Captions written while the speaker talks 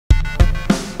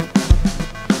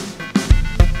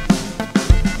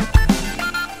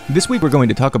This week we're going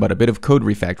to talk about a bit of code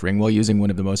refactoring while using one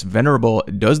of the most venerable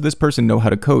 "does this person know how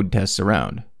to code" tests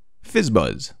around,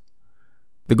 FizzBuzz.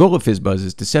 The goal of FizzBuzz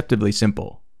is deceptively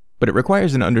simple, but it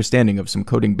requires an understanding of some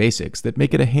coding basics that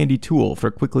make it a handy tool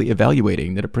for quickly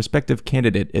evaluating that a prospective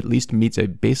candidate at least meets a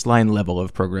baseline level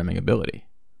of programming ability.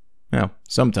 Now,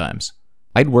 sometimes.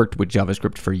 I'd worked with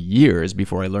JavaScript for years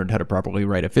before I learned how to properly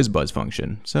write a FizzBuzz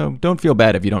function, so don't feel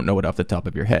bad if you don't know it off the top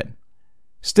of your head.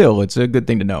 Still, it's a good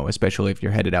thing to know, especially if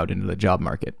you're headed out into the job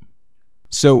market.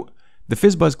 So, the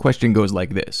FizzBuzz question goes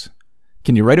like this.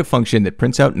 Can you write a function that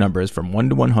prints out numbers from 1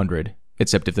 to 100,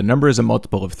 except if the number is a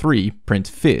multiple of 3, print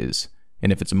fizz,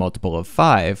 and if it's a multiple of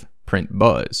 5, print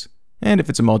buzz, and if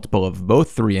it's a multiple of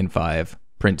both 3 and 5,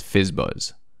 print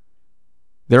FizzBuzz?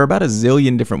 There are about a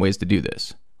zillion different ways to do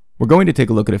this. We're going to take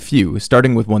a look at a few,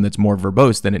 starting with one that's more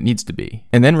verbose than it needs to be,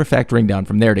 and then refactoring down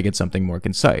from there to get something more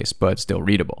concise, but still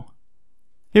readable.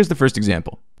 Here's the first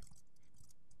example.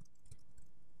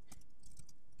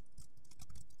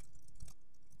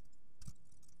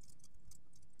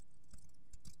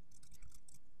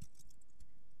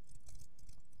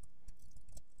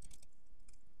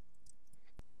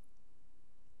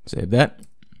 Save that.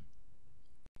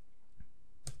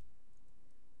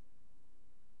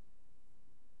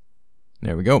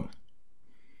 There we go.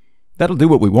 That'll do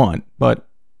what we want, but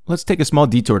let's take a small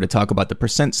detour to talk about the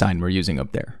percent sign we're using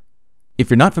up there. If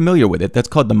you're not familiar with it, that's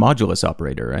called the modulus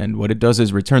operator, and what it does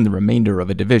is return the remainder of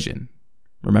a division.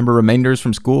 Remember remainders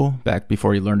from school, back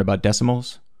before you learned about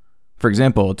decimals? For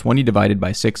example, 20 divided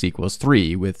by 6 equals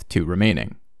 3 with 2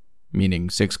 remaining.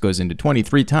 Meaning 6 goes into 20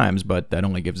 3 times, but that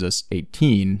only gives us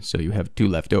 18, so you have 2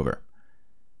 left over.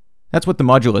 That's what the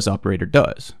modulus operator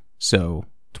does. So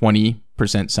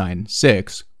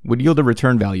 20%(6) would yield a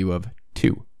return value of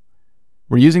 2.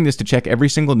 We're using this to check every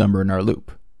single number in our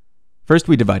loop. First,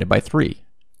 we divide it by 3.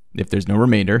 If there's no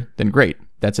remainder, then great,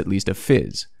 that's at least a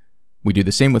fizz. We do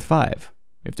the same with 5.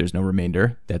 If there's no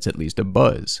remainder, that's at least a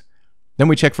buzz. Then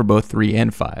we check for both 3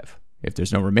 and 5. If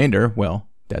there's no remainder, well,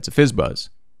 that's a FizzBuzz.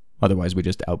 Otherwise, we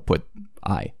just output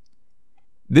I.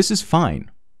 This is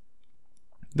fine.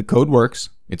 The code works,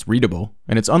 it's readable,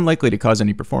 and it's unlikely to cause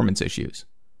any performance issues.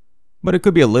 But it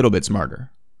could be a little bit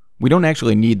smarter. We don't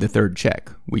actually need the third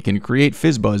check. We can create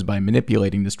FizzBuzz by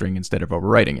manipulating the string instead of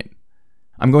overwriting it.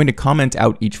 I'm going to comment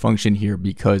out each function here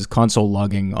because console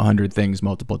logging 100 things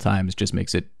multiple times just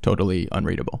makes it totally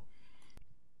unreadable.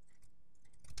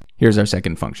 Here's our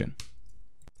second function.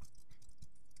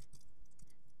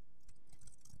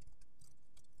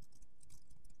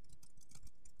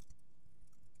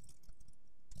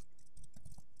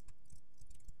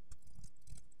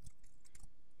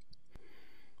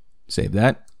 Save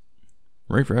that.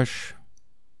 Refresh.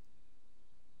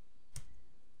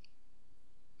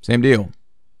 Same deal.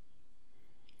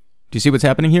 Do you see what's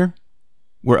happening here?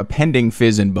 We're appending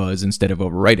fizz and buzz instead of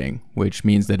overwriting, which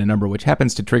means that a number which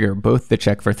happens to trigger both the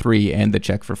check for 3 and the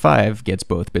check for 5 gets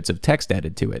both bits of text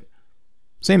added to it.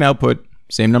 Same output,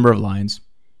 same number of lines.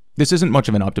 This isn't much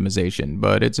of an optimization,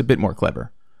 but it's a bit more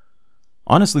clever.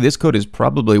 Honestly, this code is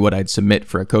probably what I'd submit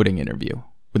for a coding interview,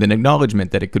 with an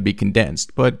acknowledgement that it could be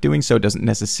condensed, but doing so doesn't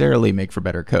necessarily make for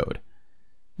better code.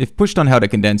 If pushed on how to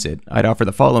condense it, I'd offer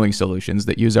the following solutions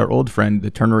that use our old friend the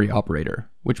ternary operator,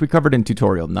 which we covered in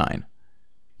tutorial 9.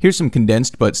 Here's some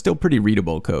condensed but still pretty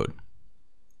readable code.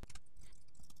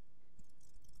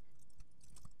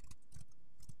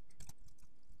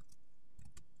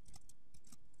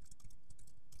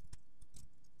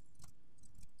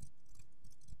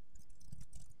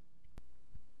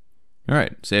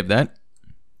 Alright, save that.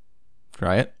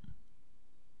 Try it.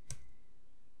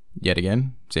 Yet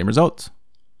again, same results.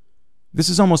 This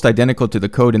is almost identical to the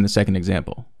code in the second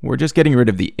example. We're just getting rid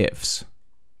of the ifs.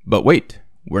 But wait,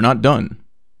 we're not done.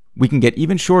 We can get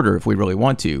even shorter if we really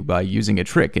want to by using a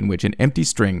trick in which an empty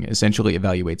string essentially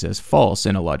evaluates as false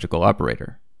in a logical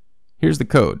operator. Here's the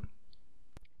code.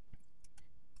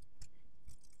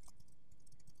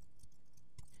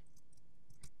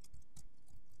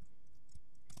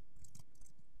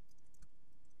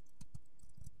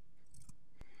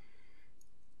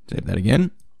 Save that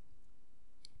again.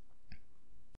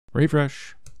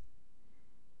 Refresh.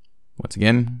 Once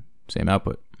again, same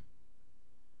output.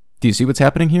 Do you see what's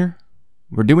happening here?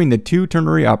 We're doing the 2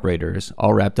 ternary operators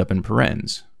all wrapped up in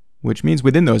parens, which means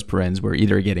within those parens we're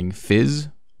either getting fizz,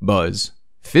 buzz,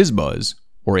 FizzBuzz,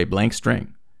 or a blank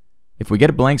string. If we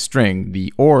get a blank string,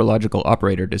 the OR logical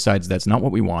operator decides that's not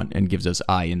what we want and gives us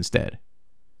I instead.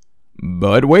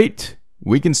 But wait,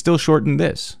 we can still shorten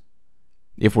this.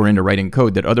 If we're into writing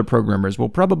code that other programmers will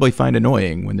probably find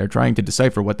annoying when they're trying to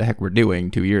decipher what the heck we're doing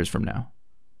 2 years from now.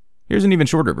 Here's an even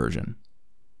shorter version.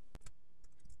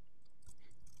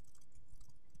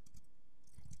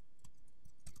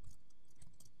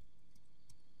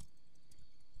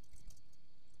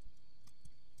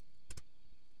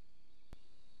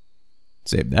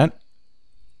 Save that.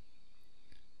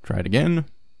 Try it again.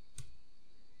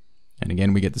 And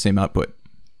again, we get the same output.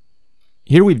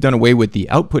 Here we've done away with the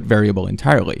output variable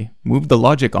entirely, moved the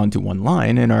logic onto one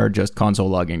line, and are just console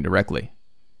logging directly.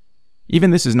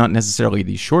 Even this is not necessarily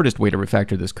the shortest way to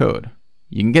refactor this code.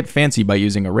 You can get fancy by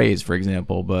using arrays, for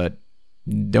example, but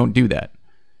don't do that.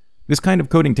 This kind of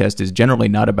coding test is generally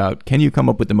not about can you come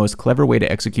up with the most clever way to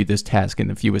execute this task in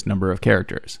the fewest number of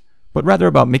characters, but rather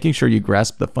about making sure you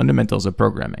grasp the fundamentals of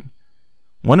programming.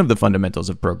 One of the fundamentals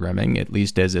of programming, at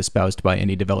least as espoused by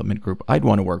any development group I'd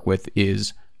want to work with,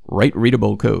 is write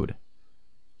readable code.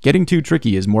 Getting too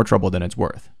tricky is more trouble than it's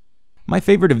worth. My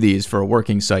favorite of these for a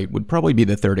working site would probably be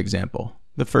the third example,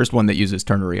 the first one that uses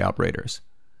ternary operators.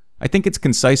 I think it's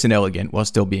concise and elegant while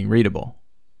still being readable.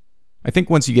 I think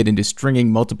once you get into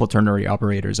stringing multiple ternary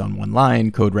operators on one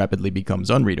line, code rapidly becomes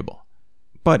unreadable.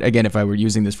 But again, if I were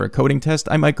using this for a coding test,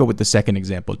 I might go with the second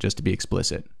example just to be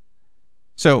explicit.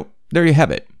 So, there you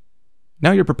have it.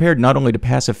 Now you're prepared not only to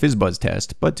pass a FizzBuzz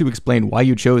test, but to explain why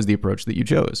you chose the approach that you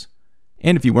chose.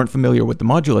 And if you weren't familiar with the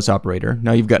modulus operator,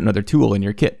 now you've got another tool in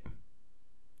your kit.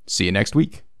 See you next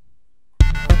week.